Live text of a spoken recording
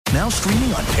Now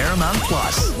streaming on Paramount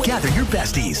Plus. Gather your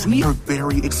besties. We are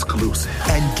very exclusive.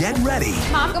 And get ready.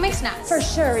 Mom, go make snacks. For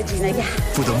sure, Regina, yeah.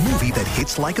 For the movie that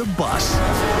hits like a bus.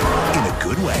 In a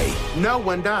good way. No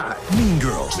one died. Mean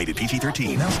Girls. Rated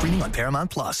PG-13. Now streaming on Paramount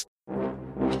Plus.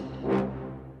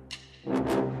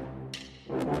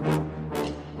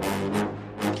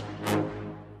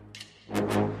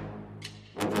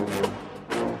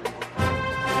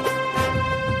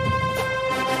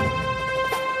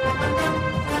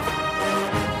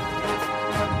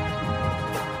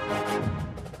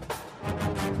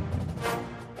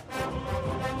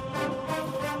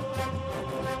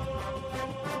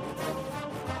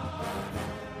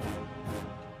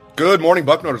 Good morning,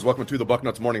 Bucknutters. Welcome to the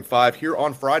Bucknuts Morning Five here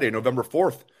on Friday, November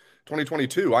 4th,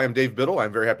 2022. I am Dave Biddle.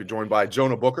 I'm very happy joined by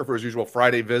Jonah Booker for his usual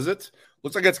Friday visit.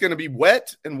 Looks like it's going to be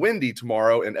wet and windy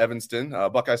tomorrow in Evanston.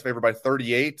 Buckeyes favored by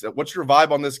 38. What's your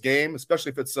vibe on this game,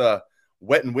 especially if it's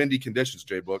wet and windy conditions,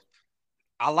 Jay Book?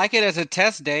 I like it as a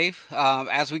test, Dave.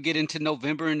 As we get into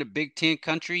November in the Big Ten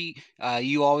country,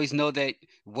 you always know that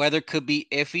weather could be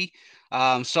iffy.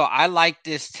 So I like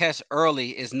this test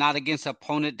early. It's not against an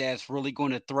opponent that's really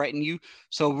going to threaten you.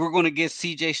 So we're going to get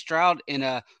C.J. Stroud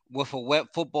with a wet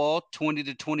football, 20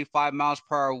 to 25 miles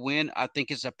per hour wind. I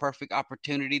think it's a perfect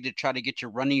opportunity to try to get your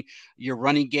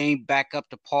running game back up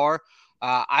to par.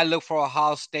 I look for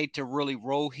Ohio State to really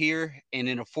roll here, and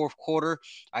in the fourth quarter,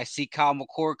 I see Kyle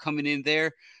McCord coming in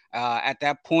there. At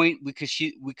that point, we could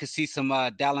see some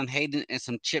Dallan Hayden and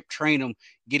some Chip Trayanum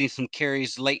getting some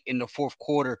carries late in the fourth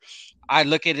quarter. I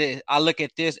look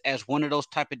at this as one of those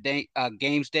type of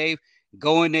games, Dave.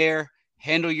 Go in there,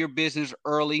 handle your business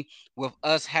early. With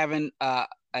us having a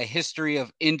history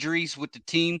of injuries with the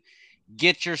team,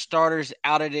 get your starters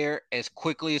out of there as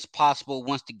quickly as possible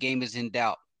once the game is in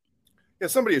doubt. Yeah,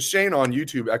 somebody, Shane on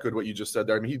YouTube, echoed what you just said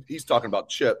there. I mean, he's talking about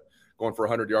Chip going for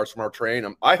 100 yards from our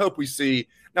train. I hope we see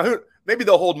 – now, maybe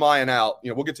they'll hold Mayan out.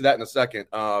 We'll get to that in a second.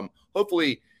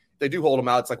 Hopefully, they do hold him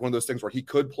out. It's like one of those things where he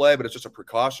could play, but it's just a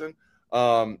precaution.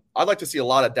 I'd like to see a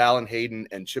lot of Dallan Hayden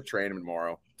and Chip Trayanum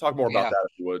tomorrow. Talk more about that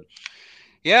if you would.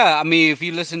 Yeah, I mean, if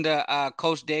you listen to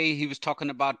Coach Day, he was talking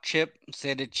about Chip,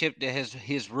 said that Chip that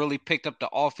has really picked up the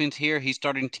offense here. He's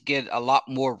starting to get a lot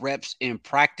more reps in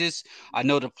practice. I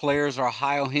know the players are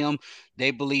high on him. They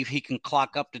believe he can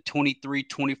clock up to 23,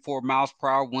 24 miles per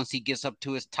hour once he gets up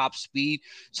to his top speed.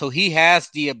 So he has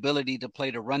the ability to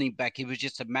play the running back. It was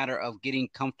just a matter of getting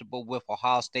comfortable with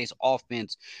Ohio State's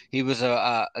offense. He was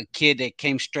a kid that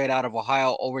came straight out of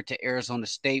Ohio over to Arizona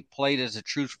State, played as a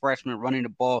true freshman running the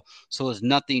ball. So it's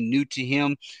nothing new to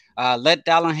him. Let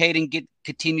Dallan Hayden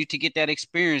continue to get that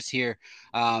experience here.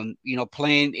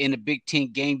 Playing in a Big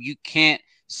Ten game, you can't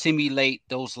simulate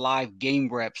those live game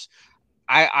reps.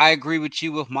 I agree with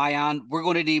you with Mayan. We're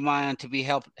going to need Mayan to be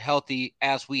healthy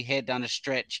as we head down the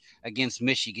stretch against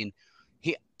Michigan.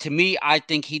 To me, I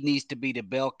think he needs to be the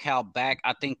bell cow back.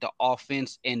 I think the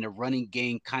offense and the running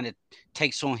game kind of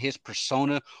takes on his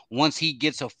persona. Once he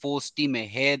gets a full steam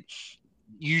ahead,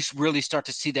 you really start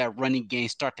to see that running game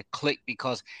start to click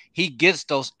because he gets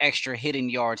those extra hitting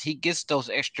yards. He gets those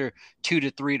extra 2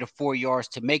 to 3 to 4 yards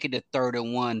to make it a 3rd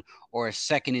and 1 or a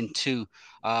 2nd and 2.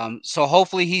 So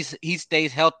hopefully he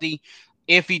stays healthy.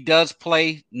 If he does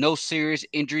play, no serious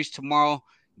injuries tomorrow,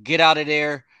 get out of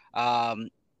there,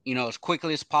 as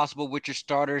quickly as possible with your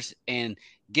starters and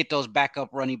get those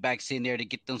backup running backs in there to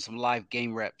get them some live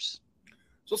game reps.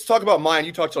 So let's talk about Mayan.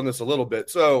 You touched on this a little bit.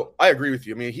 So I agree with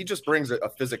you. I mean, he just brings a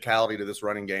physicality to this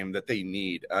running game that they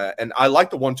need. And I like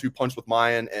the 1-2 punch with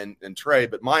Mayan and Trey,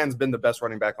 but Mayan's been the best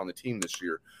running back on the team this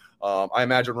year. I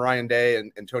imagine Ryan Day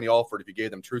and Tony Alford, if you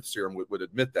gave them truth serum, would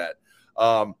admit that.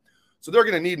 So they're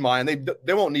going to need Mayan.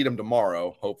 They won't need him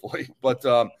tomorrow, hopefully. But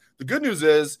the good news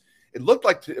is it looked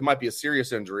like it might be a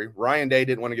serious injury. Ryan Day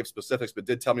didn't want to give specifics, but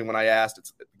did tell me when I asked.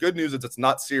 It's good news is it's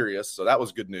not serious, so that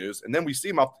was good news. And then we see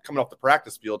him coming off the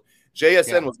practice field.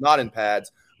 JSN was not in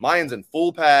pads. Mayan's in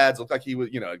full pads. Looked like he was,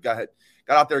 got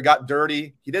out there, got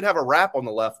dirty. He did have a wrap on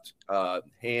the left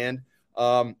hand.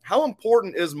 How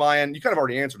important is Mayan? You kind of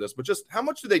already answered this, but just how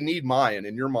much do they need Mayan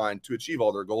in your mind to achieve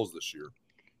all their goals this year?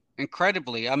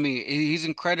 Incredibly. I mean, he's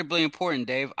incredibly important,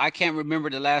 Dave. I can't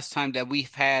remember the last time that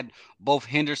we've had both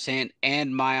Henderson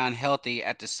and Mayan healthy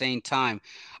at the same time.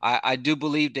 I do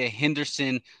believe that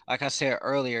Henderson, like I said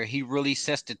earlier, he really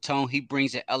sets the tone. He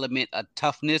brings an element of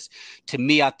toughness. To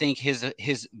me, I think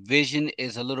his vision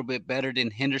is a little bit better than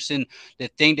Henderson. The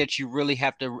thing that you really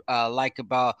have to like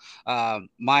about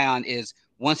Mayan is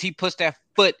once he puts that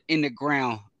foot in the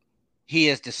ground, he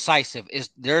is decisive.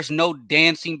 There's no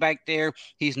dancing back there.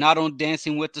 He's not on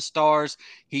Dancing with the Stars.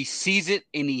 He sees it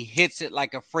and he hits it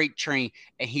like a freight train,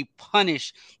 and he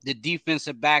punished the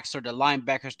defensive backs or the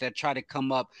linebackers that try to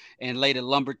come up and lay the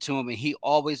lumber to him. And he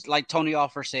always, like Tony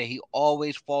Offer said, he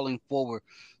always falling forward.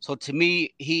 So to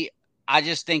me, I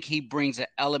just think he brings an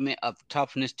element of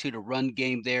toughness to the run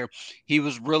game there. He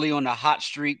was really on a hot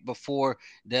streak before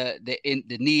the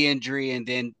knee injury, and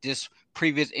then this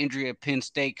previous injury at Penn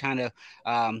State kind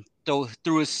of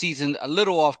threw his season a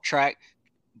little off track.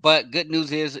 But good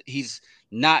news is he's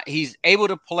able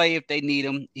to play if they need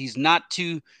him. He's not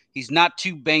too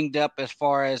banged up as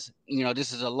far as,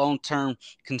 this is a long-term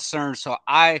concern. So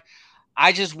I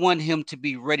just want him to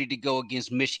be ready to go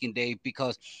against Michigan, Dave,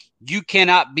 because you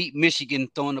cannot beat Michigan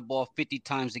throwing the ball 50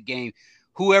 times a game.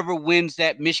 Whoever wins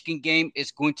that Michigan game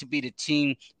is going to be the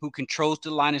team who controls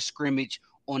the line of scrimmage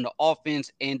on the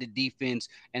offense and the defense.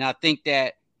 And I think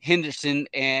that Henderson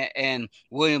and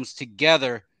Williams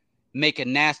together make a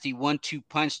nasty 1-2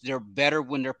 punch. They're better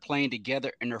when they're playing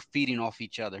together and they're feeding off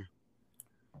each other.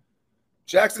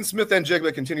 Jackson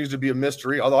Smith-Njigba continues to be a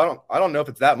mystery, although I don't know if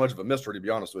it's that much of a mystery, to be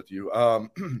honest with you.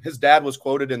 His dad was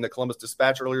quoted in the Columbus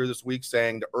Dispatch earlier this week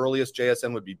saying the earliest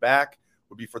JSN would be back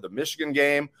would be for the Michigan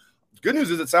game. Good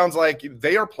news is it sounds like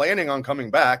they are planning on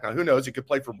coming back. Now, who knows? He could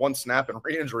play for one snap and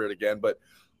re-injure it again. But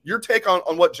your take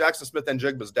on what Jackson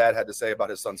Smith-Njigba's dad had to say about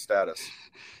his son's status?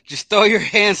 Just throw your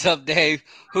hands up, Dave.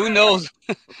 Who knows?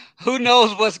 Who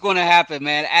knows what's going to happen,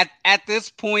 man? At this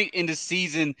point in the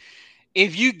season,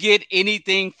 if you get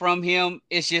anything from him,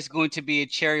 it's just going to be a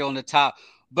cherry on the top.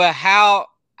 But how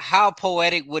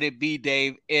poetic would it be,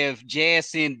 Dave, if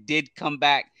JSN did come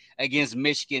back against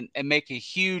Michigan and make a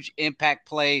huge impact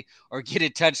play or get a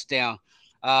touchdown?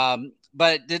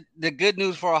 But the good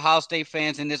news for Ohio State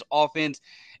fans in this offense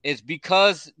is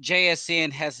because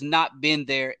JSN has not been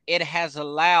there, it has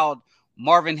allowed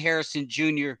Marvin Harrison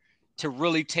Jr. to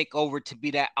really take over to be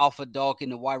that alpha dog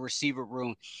in the wide receiver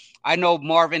room. I know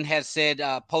Marvin has said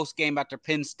post-game after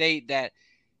Penn State that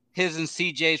his and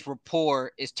CJ's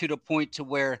rapport is to the point to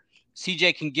where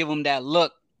CJ can give him that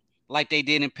look like they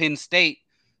did in Penn State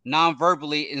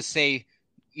non-verbally and say,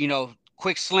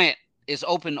 quick slant is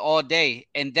open all day.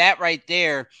 And that right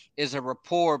there is a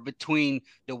rapport between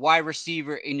the wide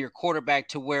receiver and your quarterback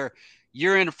to where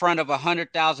you're in front of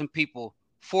 100,000 people,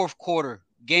 fourth quarter,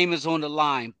 game is on the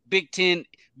line, Big Ten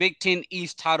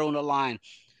East title on the line,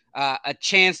 a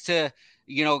chance to,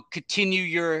 continue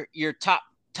your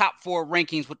top four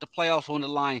rankings with the playoffs on the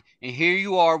line. And here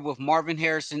you are with Marvin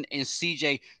Harrison and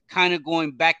CJ kind of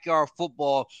going backyard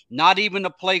football, not even a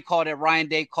play call that Ryan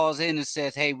Day calls in and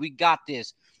says, hey, we got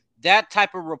this. That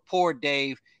type of rapport,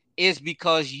 Dave, is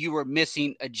because you were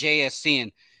missing a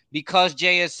JSN. Because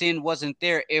JSN wasn't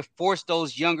there, it forced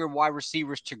those younger wide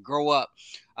receivers to grow up.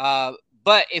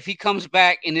 But if he comes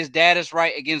back and his dad is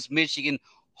right against Michigan,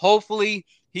 hopefully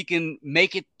he can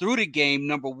make it through the game,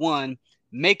 number one,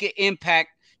 make an impact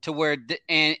to where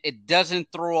and it doesn't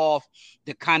throw off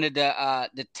the kind of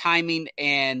the timing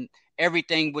and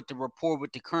everything with the rapport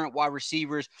with the current wide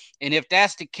receivers. And if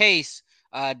that's the case,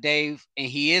 Dave, and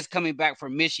he is coming back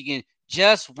from Michigan,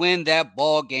 just win that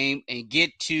ball game and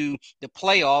get to the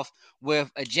playoff with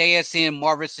a JSN,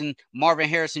 Marvin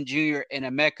Harrison Jr. and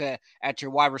Emeka at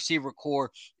your wide receiver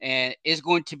core, and it's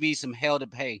going to be some hell to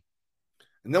pay.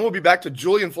 And then we'll be back to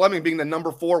Julian Fleming being the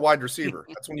number 4 wide receiver.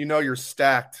 That's when you know you're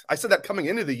stacked. I said that coming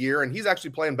into the year, and he's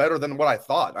actually playing better than what I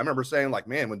thought. I remember saying, like,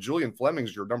 man, when Julian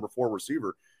Fleming's your number 4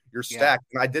 receiver, you're stacked.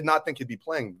 Yeah. And I did not think he'd be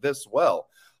playing this well.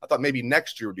 I thought maybe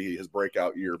next year would be his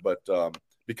breakout year, but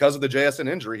because of the JSN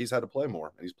injury, he's had to play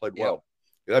more, and he's played well.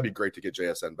 Yeah, that'd be great to get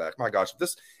JSN back. My gosh,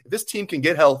 if this team can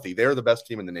get healthy, they're the best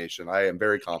team in the nation. I am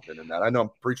very confident in that. I know I'm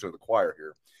preaching to the choir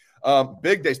here.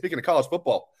 Big day. Speaking of college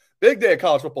football, big day of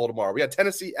college football tomorrow. We got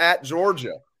Tennessee at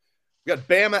Georgia. We got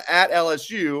Bama at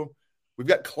LSU. We've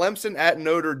got Clemson at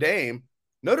Notre Dame.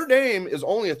 Notre Dame is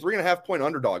only a 3.5-point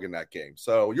underdog in that game.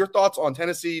 So your thoughts on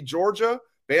Tennessee, Georgia,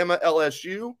 Bama,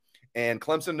 LSU, and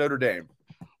Clemson, Notre Dame?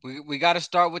 We got to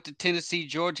start with the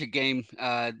Tennessee-Georgia game,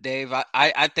 Dave.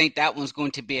 I think that one's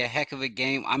going to be a heck of a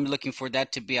game. I'm looking for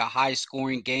that to be a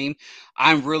high-scoring game.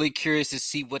 I'm really curious to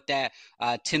see what that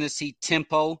Tennessee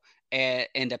tempo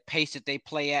and the pace that they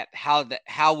play at,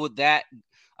 how would that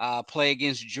play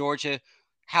against Georgia?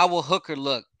 How will Hooker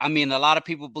look? I mean, a lot of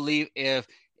people believe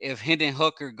if Hendon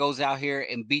Hooker goes out here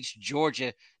and beats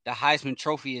Georgia, the Heisman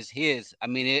Trophy is his. I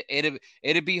mean,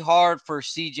 it'd be hard for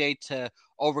CJ to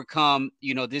overcome,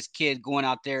 this kid going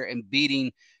out there and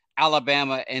beating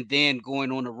Alabama and then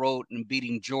going on the road and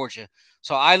beating Georgia.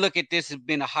 So I look at this as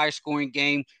being a high-scoring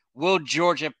game. will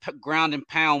Georgia ground and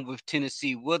pound with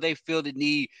Tennessee? Will they feel the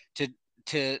need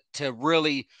to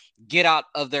really get out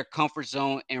of their comfort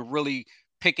zone and really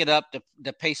pick it up,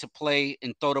 the pace of play,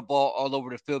 and throw the ball all over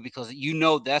the field? Because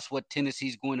that's what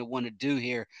Tennessee's going to want to do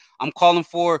here. I'm calling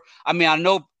for. I mean,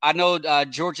 I know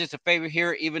Georgia's a favorite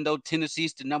here, even though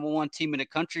Tennessee's the number one team in the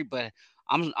country, but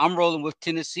I'm rolling with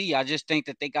Tennessee. I just think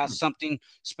that they got something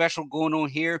special going on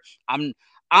here. I'm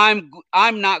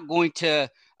not going to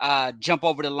jump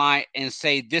over the line and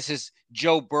say this is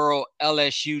Joe Burrow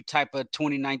LSU type of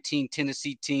 2019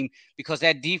 Tennessee team, because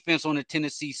that defense on the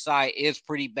Tennessee side is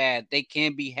pretty bad. They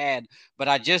can be had, but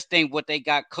I just think what they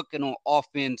got cooking on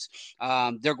offense,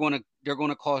 they're going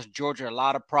to cause Georgia a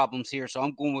lot of problems here. So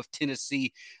I'm going with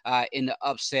Tennessee in the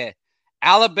upset.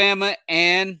 Alabama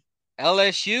and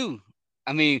LSU.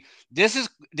 I mean, this is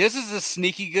a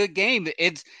sneaky good game.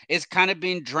 It's kind of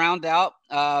been drowned out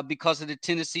because of the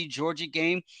Tennessee-Georgia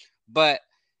game. But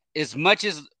as much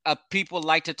as people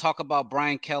like to talk about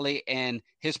Brian Kelly and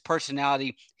his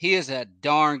personality, he is a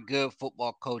darn good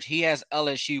football coach. He has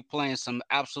LSU playing some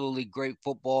absolutely great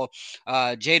football.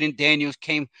 Jaden Daniels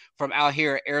came from out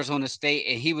here at Arizona State,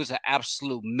 and he was an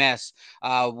absolute mess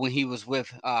when he was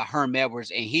with Herm Edwards,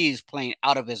 and he's playing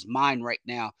out of his mind right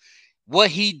now. What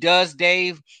he does,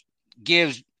 Dave,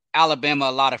 gives Alabama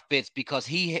a lot of fits, because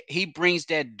he brings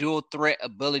that dual threat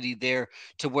ability there,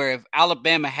 to where if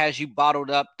Alabama has you bottled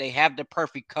up, they have the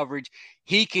perfect coverage,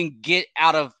 he can get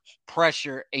out of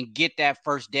pressure and get that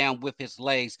first down with his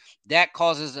legs. That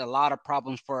causes a lot of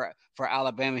problems for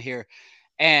Alabama here.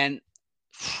 And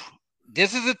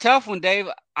this is a tough one, Dave.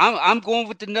 I'm going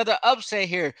with another upset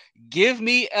here. Give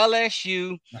me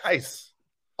LSU. Nice.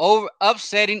 Over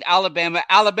upsetting Alabama.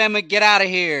 Alabama, get out of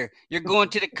here. You're going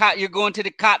to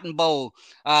the Cotton Bowl.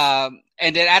 And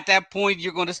then at that point,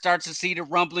 you're going to start to see the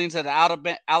rumblings of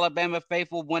the Alabama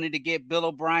faithful wanting to get Bill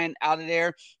O'Brien out of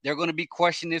there. They're going to be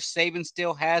questioning if Saban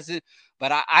still has it.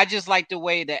 But I just like the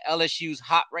way that LSU's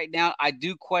hot right now. I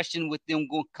do question with them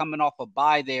coming off a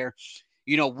bye there.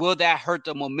 Will that hurt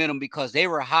the momentum? Because they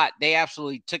were hot. They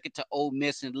absolutely took it to Ole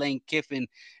Miss and Lane Kiffin,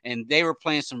 and they were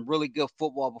playing some really good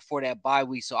football before that bye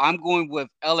week. So I'm going with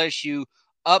LSU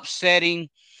upsetting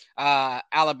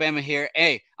Alabama here.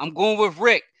 Hey, I'm going with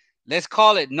Rick. Let's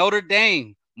call it Notre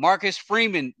Dame. Marcus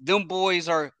Freeman. Them boys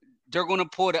they're going to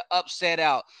pull the upset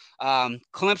out.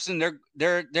 Clemson,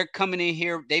 they're coming in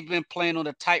here. They've been playing on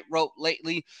a tightrope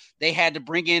lately. They had to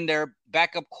bring in their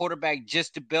backup quarterback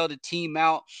just to bail the team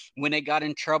out when they got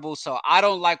in trouble. So I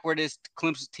don't like where this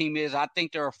Clemson team is. I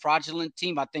think they're a fraudulent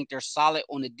team. I think they're solid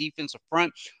on the defensive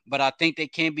front, but I think they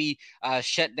can be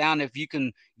shut down if you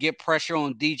can get pressure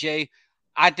on DJ.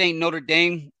 I think Notre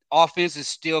Dame offense is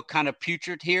still kind of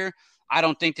putrid here. I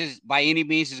don't think this by any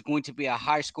means is going to be a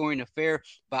high-scoring affair,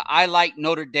 but I like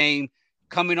Notre Dame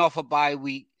coming off a bye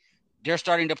week. They're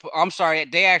starting to – I'm sorry,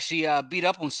 they actually beat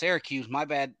up on Syracuse. My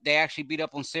bad. They actually beat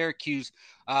up on Syracuse,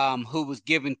 who was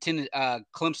giving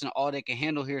Clemson all they can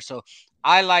handle here. So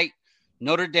I like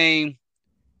Notre Dame,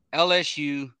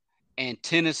 LSU, and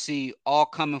Tennessee all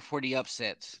coming for the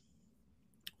upsets.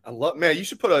 You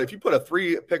should if you put a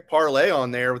 3-pick parlay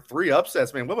on there with 3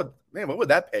 upsets, what would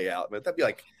that pay out? Would that be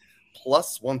like –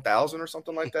 plus 1,000 or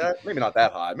something like that? Maybe not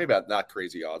that high. Maybe not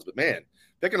crazy odds, but man,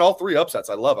 picking all 3 upsets,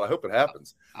 I love it. I hope it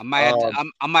happens. I might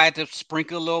have to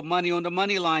sprinkle a little money on the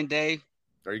money line, Dave.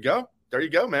 There you go,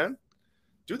 man.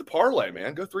 Do the parlay,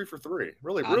 man. Go 3 for 3.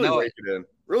 Really rake it in.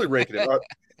 Really rake it in. All right,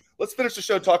 let's finish the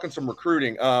show talking some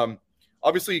recruiting.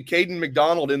 Obviously, Caden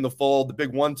McDonald in the fold, the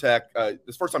big one tech. This is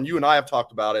the first time you and I have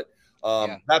talked about it.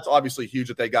 That's obviously huge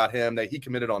that they got him. He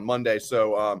committed on Monday.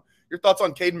 So your thoughts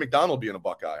on Caden McDonald being a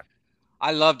Buckeye?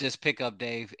 I love this pickup,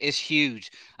 Dave. It's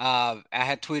huge. I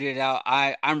had tweeted out,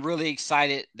 I'm really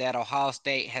excited that Ohio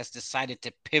State has decided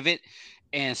to pivot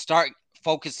and start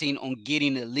focusing on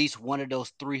getting at least one of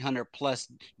those 300-plus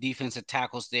defensive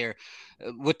tackles there.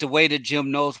 With the way that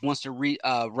Jim Knowles wants to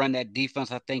run that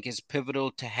defense, I think it's pivotal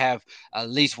to have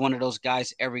at least one of those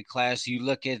guys every class. You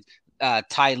look at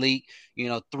Tyleek,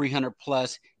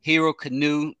 300-plus. Hero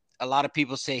Kanu, a lot of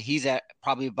people say he's at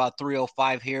probably about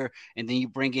 305 here, and then you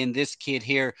bring in this kid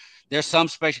here. There's some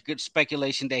good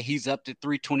speculation that he's up to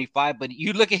 325, but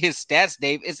you look at his stats,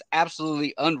 Dave, it's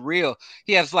absolutely unreal.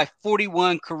 He has like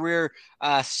 41 career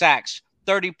sacks,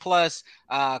 30-plus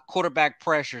quarterback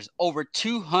pressures, over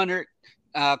 200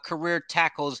 career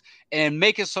tackles, and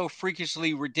make it so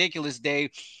freakishly ridiculous, Dave.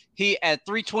 He at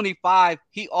 325,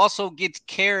 he also gets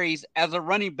carries as a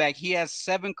running back. He has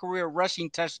 7 career rushing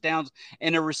touchdowns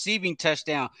and a receiving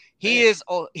touchdown. He is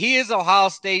Ohio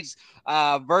State's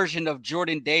version of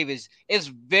Jordan Davis. It's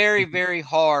very, very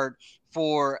hard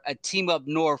for a team up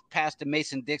north past the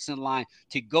Mason-Dixon line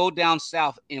to go down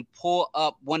south and pull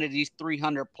up one of these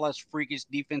 300-plus freakish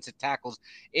defensive tackles.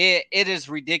 It is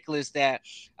ridiculous that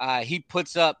he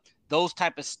puts up those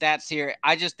type of stats here.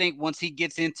 I just think once he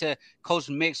gets into Coach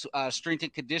Mick's strength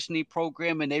and conditioning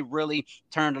program and they really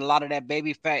turned a lot of that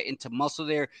baby fat into muscle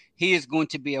there, he is going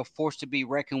to be a force to be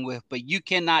reckoned with. But you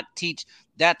cannot teach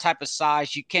that type of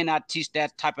size. You cannot teach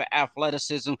that type of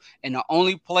athleticism. And the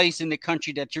only place in the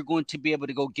country that you're going to be able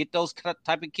to go get those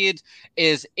type of kids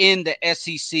is in the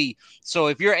SEC. So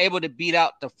if you're able to beat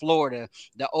out the Florida,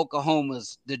 the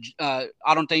Oklahomas,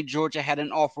 I don't think Georgia had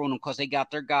an offer on them because they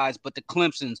got their guys, but the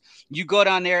Clemsons, you go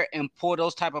down there and pull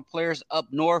those type of players up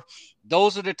north.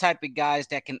 Those are the type of guys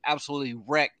that can absolutely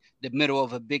wreck the middle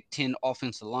of a Big Ten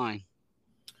offensive line.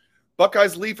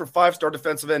 Buckeyes lead for 5-star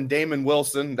defensive end Damon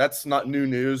Wilson. That's not new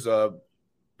news.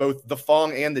 Both the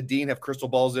Fong and the Dean have crystal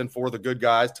balls in for the good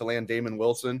guys to land Damon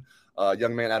Wilson,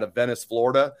 young man out of Venice,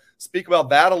 Florida. Speak about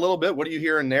that a little bit. What are you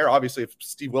hearing there? Obviously, if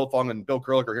Steve Wilfong and Bill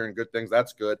Kurelic are hearing good things,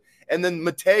 that's good. And then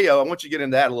Mateo, I want you to get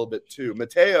into that a little bit too.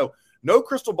 Mateo, no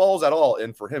crystal balls at all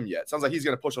in for him yet. Sounds like he's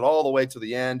going to push it all the way to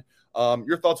the end.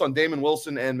 Your thoughts on Damon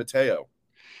Wilson and Mateo?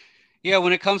 Yeah,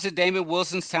 when it comes to Damon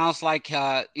Wilson, sounds like,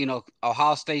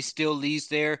 Ohio State still leads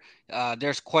there.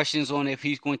 There's questions on if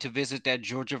he's going to visit that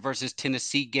Georgia versus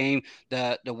Tennessee game.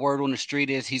 The word on the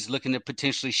street is he's looking to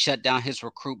potentially shut down his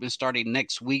recruitment starting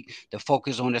next week to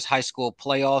focus on his high school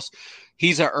playoffs.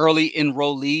 He's an early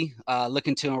enrollee,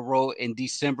 looking to enroll in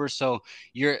December. So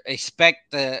you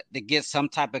expect to get some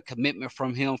type of commitment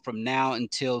from him from now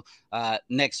until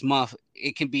next month.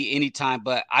 It can be any time,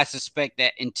 but I suspect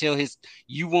that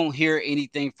you won't hear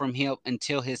anything from him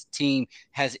until his team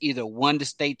has either won the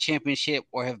state championship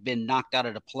or have been knocked out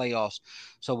of the playoffs.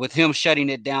 So with him shutting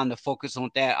it down to focus on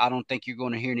that, I don't think you're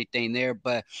going to hear anything there.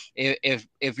 But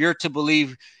if you're to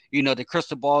believe, the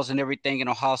crystal balls and everything, and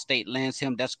Ohio State lands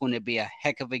him, that's going to be a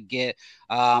heck of a get.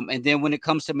 And then when it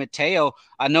comes to Mateo,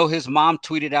 I know his mom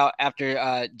tweeted out after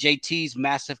JT's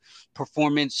massive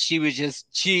performance. She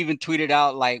even tweeted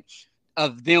out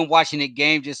of them watching the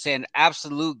game, just saying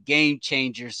absolute game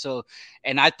changer. So,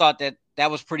 and I thought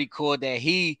that was pretty cool that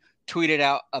he tweeted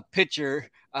out a picture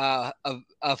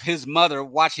of his mother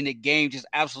watching the game, just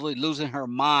absolutely losing her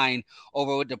mind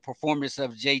over the performance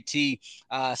of JT.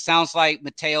 Sounds like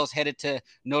Mateo's headed to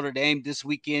Notre Dame this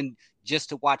weekend just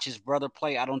to watch his brother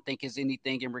play. I don't think it's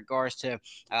anything in regards to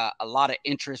a lot of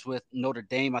interest with Notre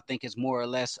Dame. I think it's more or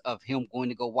less of him going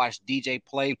to go watch DJ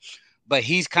play. But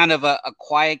he's kind of a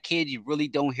quiet kid. You really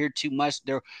don't hear too much.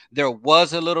 There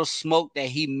was a little smoke that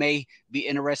he may be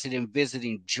interested in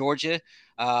visiting Georgia,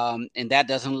 and that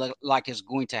doesn't look like it's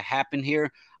going to happen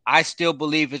here. I still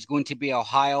believe it's going to be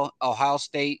Ohio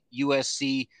State,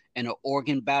 USC, and an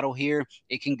Oregon battle here.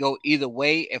 It can go either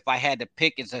way. If I had to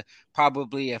pick, it's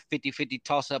probably a 50-50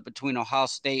 toss-up between Ohio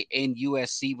State and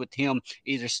USC, with him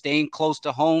either staying close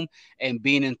to home and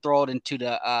being enthralled into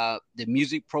the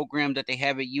music program that they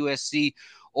have at USC,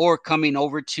 or coming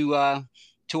over to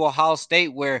Ohio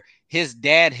State, where his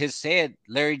dad has said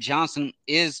Larry Johnson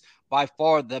is by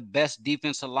far the best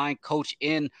defensive line coach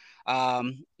in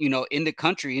the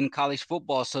country in college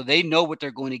football. So they know what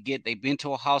they're going to get. They've been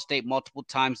to Ohio State multiple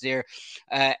times there.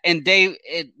 And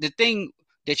the thing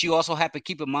that you also have to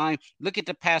keep in mind, look at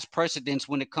the past precedents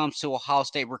when it comes to Ohio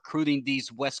State recruiting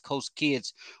these West Coast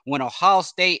kids. When Ohio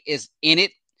State is in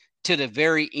it to the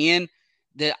very end,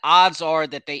 the odds are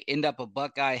that they end up a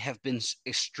Buckeye have been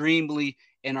extremely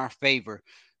in our favor.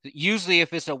 Usually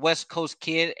if it's a West Coast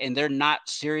kid and they're not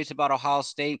serious about Ohio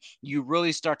State, you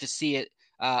really start to see it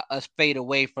us fade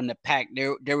away from the pack.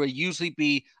 There will usually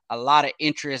be a lot of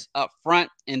interest up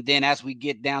front, and then as we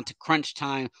get down to crunch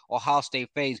time, Ohio State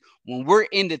fades. When we're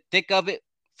in the thick of it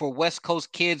for West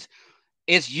Coast kids,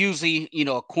 it's usually,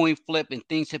 a coin flip, and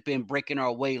things have been breaking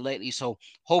our way lately. So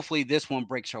hopefully this one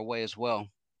breaks our way as well.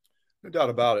 No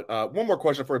doubt about it. One more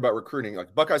question for you about recruiting.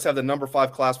 Buckeyes have the number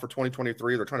 5 class for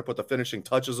 2023. They're trying to put the finishing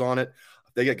touches on it.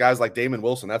 If they get guys like Damon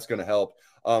Wilson, that's going to help.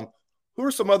 Who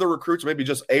are some other recruits, maybe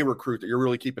just a recruit, that you're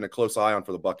really keeping a close eye on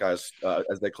for the Buckeyes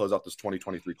as they close out this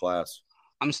 2023 class?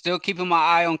 I'm still keeping my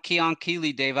eye on Keon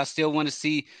Keeley, Dave. I still want to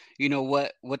see,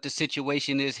 what the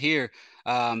situation is here.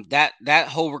 That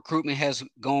whole recruitment has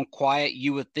gone quiet.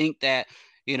 You would think that,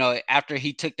 after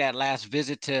he took that last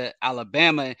visit to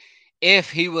Alabama,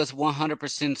 if he was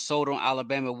 100% sold on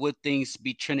Alabama, would things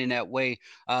be trending that way?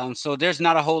 So there's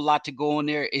not a whole lot to go on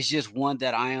there. It's just one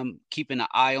that I am keeping an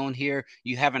eye on here.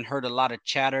 You haven't heard a lot of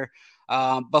chatter.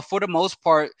 But for the most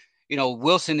part,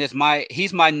 Wilson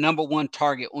he's my number one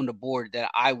target on the board that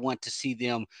I want to see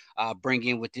them bring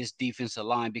in with this defensive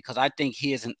line, because I think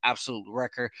he is an absolute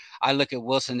wrecker. I look at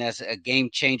Wilson as a game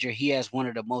changer. He has one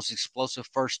of the most explosive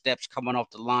first steps coming off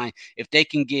the line. If they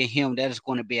can get him, that is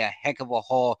going to be a heck of a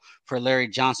haul for Larry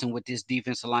Johnson with this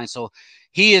defensive line. So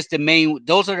he is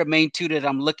those are the main two that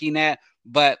I'm looking at.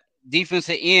 But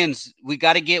defensive ends, we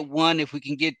got to get one. If we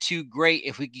can get two, great.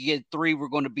 If we can get three, we're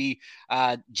going to be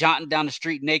jaunting down the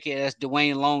street naked, as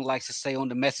Dwayne Long likes to say on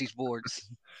the message boards.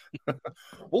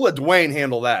 We'll let Dwayne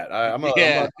handle that. I'm not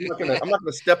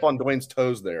gonna step on Dwayne's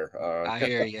toes there. I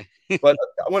hear you. But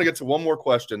I want to get to one more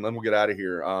question, then we'll get out of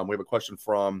here. We have a question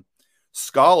from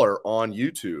Scholar on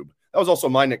YouTube. That was also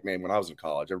my nickname when I was in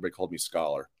college. Everybody called me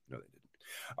Scholar. No, they didn't.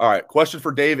 All right, question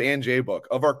for Dave and J-Book.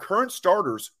 Of our current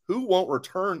starters, who won't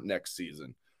return next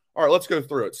season? All right, let's go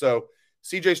through it. So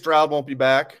CJ Stroud won't be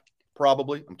back,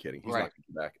 probably. I'm kidding. He's not going to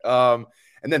be back.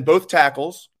 And then both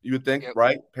tackles, you would think,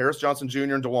 right? Paris Johnson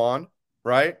Jr. and DeJuan,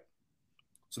 right?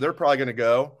 So they're probably going to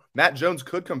go. Matt Jones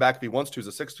could come back if he wants to as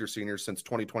a sixth-year senior, since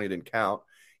 2020 didn't count.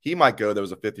 He might go, though,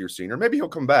 as a fifth-year senior. Maybe he'll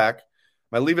come back.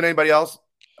 Am I leaving anybody else?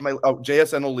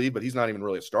 JSN will leave, but he's not even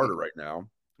really a starter right now.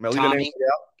 Am I leaving anybody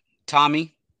out?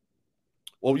 Tommy.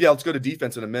 Well, yeah, let's go to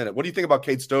defense in a minute. What do you think about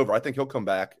Cade Stover? I think he'll come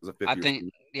back as a fifth-year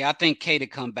senior. I think Cade will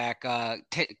come back.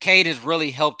 Cade has really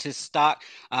helped his stock.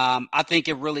 I think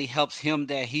it really helps him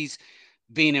that he's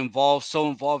being so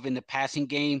involved in the passing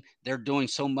game. They're doing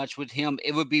so much with him.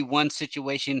 It would be one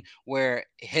situation where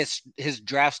his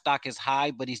draft stock is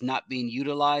high, but he's not being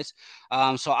utilized.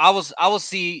 So I will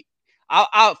see.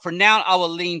 For now, I will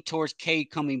lean towards Cade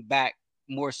coming back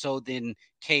more so than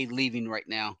Cade leaving right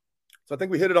now. So I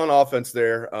think we hit it on offense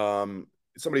there.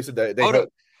 Somebody said that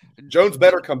Jones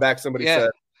better come back. Somebody said.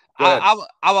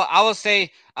 I will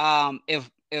say if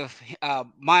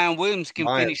Miyan Williams can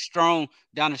finish strong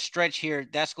down the stretch here,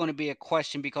 that's going to be a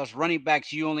question, because running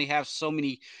backs, you only have so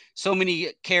many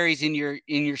carries in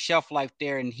your shelf life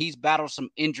there, and he's battled some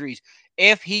injuries.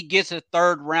 If he gets a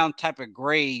third round type of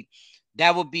grade,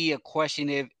 that would be a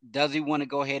question. Does he want to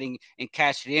go ahead and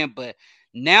cash it in? But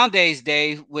nowadays,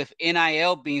 Dave, with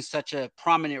NIL being such a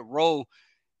prominent role,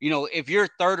 if you're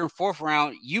third and fourth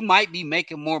round, you might be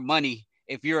making more money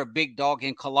if you're a big dog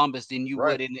in Columbus than you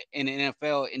would in the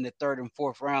NFL in the third and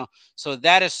fourth round. So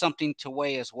that is something to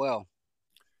weigh as well.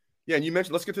 Yeah, and you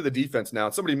mentioned, let's get to the defense now.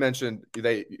 Somebody mentioned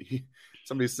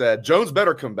somebody said Jones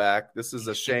better come back. This is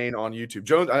a Shane on YouTube.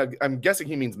 Jones, I'm guessing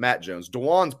he means Matt Jones.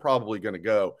 DeJuan's probably going to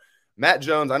go. Matt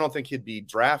Jones, I don't think he'd be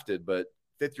drafted, but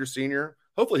fifth-year senior.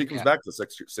 Hopefully he comes back to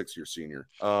the six-year senior.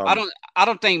 I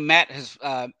don't think Matt has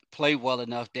played well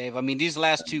enough, Dave. I mean, these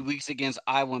last 2 weeks against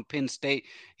Iowa and Penn State,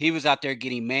 he was out there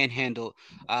getting manhandled.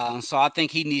 So I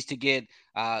think he needs to get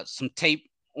some tape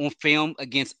on film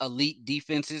against elite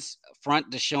defenses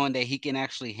front to showing that he can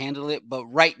actually handle it. But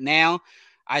right now,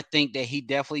 I think that he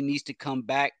definitely needs to come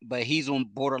back, but he's on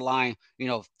borderline,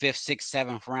 5th, 6th,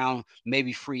 7th round,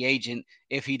 maybe free agent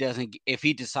if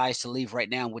he decides to leave right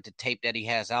now with the tape that he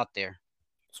has out there.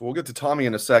 So we'll get to Tommy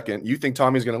in a second. You think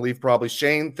Tommy's going to leave probably.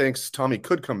 Shane thinks Tommy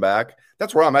could come back.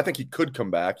 That's where I think he could come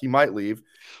back. He might leave.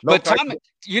 But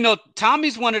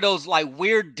Tommy's one of those like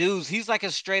weird dudes. He's like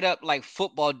a straight up like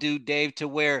football dude, Dave, to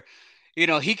where,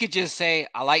 he could just say,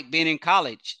 I like being in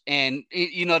college. And,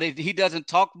 he doesn't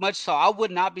talk much. So I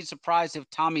would not be surprised if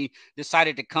Tommy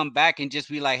decided to come back and just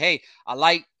be like, hey, I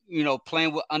like,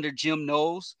 playing under Jim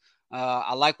Knowles.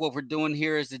 I like what we're doing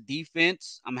here as a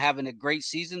defense. I'm having a great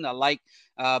season. I like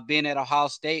being at Ohio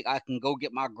State. I can go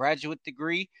get my graduate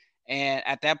degree. And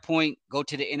at that point, go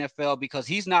to the NFL, because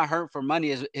he's not hurt for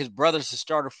money. His brother's a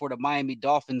starter for the Miami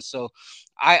Dolphins. So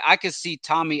I could see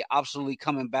Tommy absolutely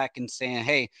coming back and saying,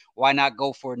 hey, why not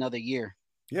go for another year?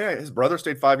 Yeah, his brother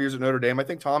stayed 5 years at Notre Dame. I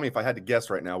think Tommy, if I had to guess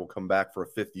right now, will come back for a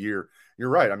fifth year. You're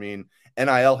right. I mean,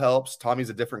 NIL helps. Tommy's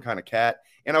a different kind of cat.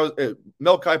 And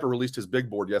Mel Kiper released his big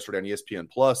board yesterday on ESPN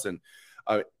Plus, and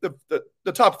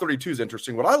the top 32 is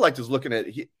interesting. What I liked is looking at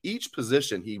each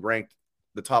position. He ranked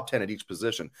the top 10 at each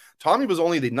position. Tommy was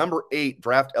only the number 8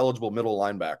 draft eligible middle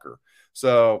linebacker.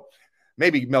 So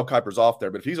maybe Mel Kiper's off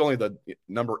there, but if he's only the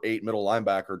number 8 middle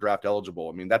linebacker draft eligible,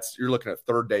 I mean, you're looking at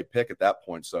third day pick at that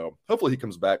point. So hopefully he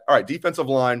comes back. All right, defensive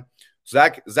line,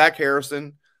 Zach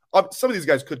Harrison. Some of these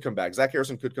guys could come back. Zach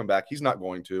Harrison could come back. He's not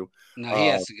going to. No, he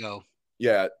has to go.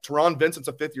 Yeah, Teron Vincent's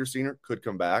a fifth-year senior, could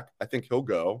come back. I think he'll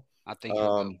go. I think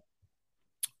he'll go.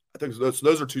 I think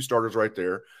those are 2 starters right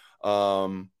there.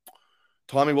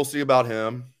 Tommy, we'll see about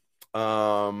him.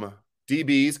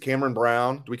 DBs, Cameron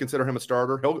Brown. Do we consider him a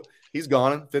starter? He's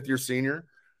gone, fifth-year senior.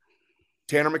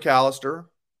 Tanner McAllister.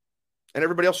 And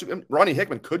everybody else. Ronnie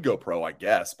Hickman could go pro, I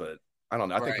guess, but I don't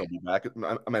know. I think Right. he'll be back.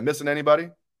 Am I missing anybody?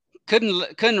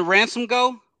 Couldn't Ransom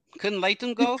go? Couldn't Latham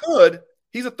He go? could.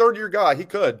 He's a third-year guy. He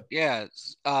could. Yeah,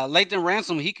 Lathan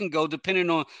Ransom, he can go depending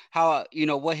on how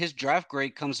what his draft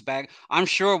grade comes back. I'm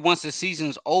sure once the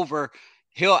season's over,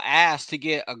 he'll ask to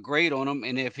get a grade on him,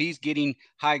 and if he's getting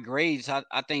high grades, I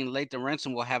think Lathan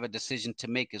Ransom will have a decision to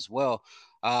make as well.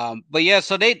 But yeah,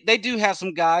 so they do have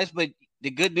some guys, but the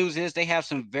good news is they have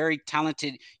some very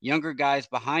talented younger guys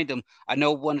behind them. I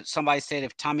know somebody said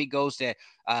if Tommy goes that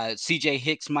CJ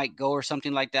Hicks might go or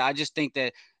something like that. I just think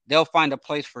that they'll find a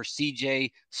place for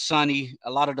CJ, Sonny,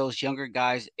 a lot of those younger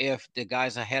guys if the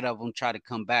guys ahead of them try to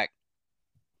come back.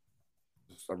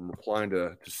 I'm replying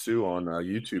to Sue on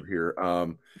YouTube here.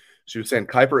 She was saying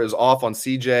Kiper is off on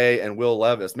CJ and Will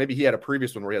Levis. Maybe he had a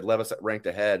previous one where he had Levis ranked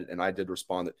ahead, and I did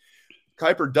respond that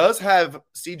Kiper does have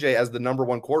CJ as the number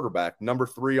 1 quarterback, number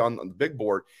 3 on the big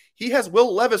board. He has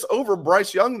Will Levis over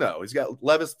Bryce Young, though. He's got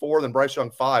Levis 4, then Bryce Young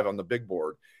 5 on the big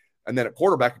board. And then at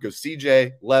quarterback, it goes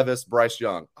CJ, Levis, Bryce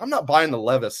Young. I'm not buying the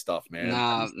Levis stuff, man.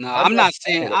 No, I'm not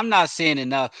saying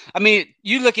enough. I mean,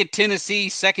 you look at Tennessee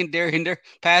secondary and their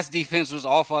pass defense was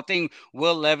awful. I think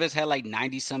Will Levis had like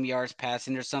 90-some yards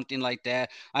passing or something like that.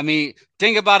 I mean,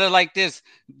 think about it like this.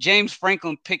 James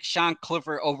Franklin picked Sean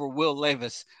Clifford over Will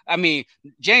Levis. I mean,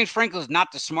 James Franklin's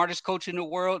not the smartest coach in the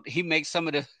world. He makes some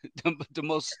of the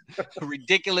most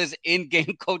ridiculous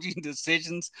in-game coaching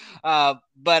decisions.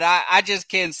 But I just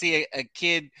can't see a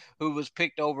kid who was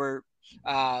picked over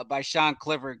by Sean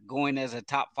Clifford going as a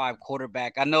top 5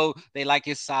 quarterback. I know they like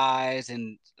his size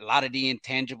and a lot of the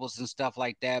intangibles and stuff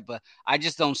like that, but I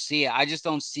just don't see it. I just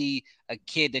don't see a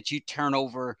kid that you turn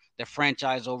over the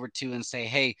franchise over to and say,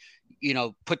 hey,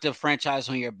 put the franchise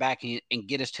on your back and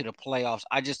get us to the playoffs.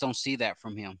 I just don't see that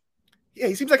from him. Yeah,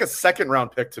 he seems like a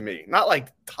second-round pick to me. Not like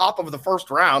top of the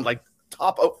first round, like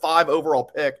top 5 overall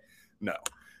pick. No,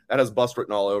 that has bust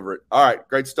written all over it. All right,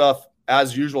 great stuff.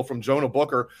 As usual from Jonah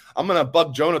Booker. I'm going to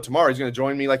bug Jonah tomorrow. He's going to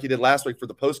join me like he did last week for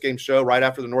the post-game show right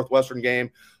after the Northwestern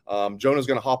game. Jonah's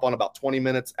going to hop on about 20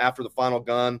 minutes after the final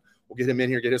gun. We'll get him in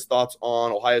here, get his thoughts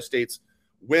on Ohio State's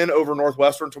win over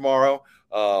Northwestern tomorrow.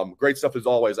 Great stuff as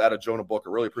always out of Jonah Booker.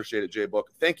 Really appreciate it, Jay Book.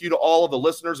 Thank you to all of the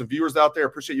listeners and viewers out there.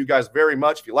 Appreciate you guys very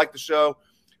much. If you like the show,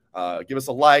 give us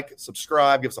a like,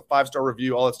 subscribe, give us a 5-star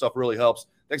review. All that stuff really helps.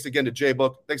 Thanks again to Jay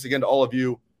Book. Thanks again to all of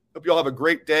you. Hope you all have a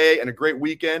great day and a great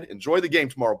weekend. Enjoy the game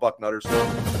tomorrow, Bucknutters.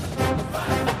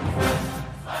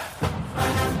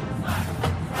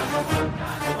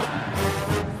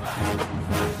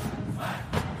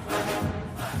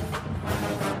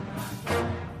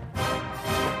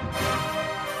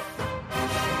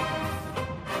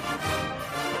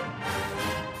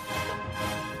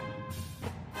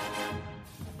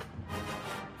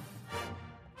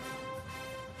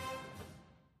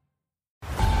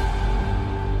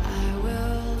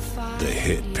 The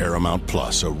hit Paramount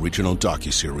Plus original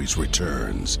docuseries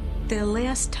returns. The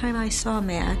last time I saw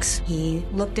Max, he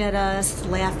looked at us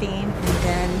laughing, and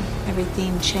then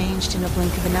everything changed in a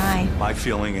blink of an eye. My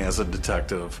feeling as a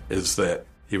detective is that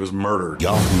he was murdered.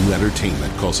 Yahoo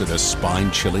Entertainment calls it a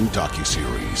spine-chilling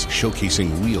docuseries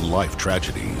showcasing real-life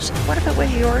tragedies. What if it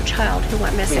was your child who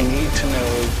went missing? We need to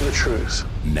know the truth.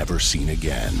 Never seen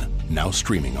again. Now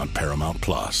streaming on Paramount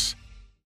Plus.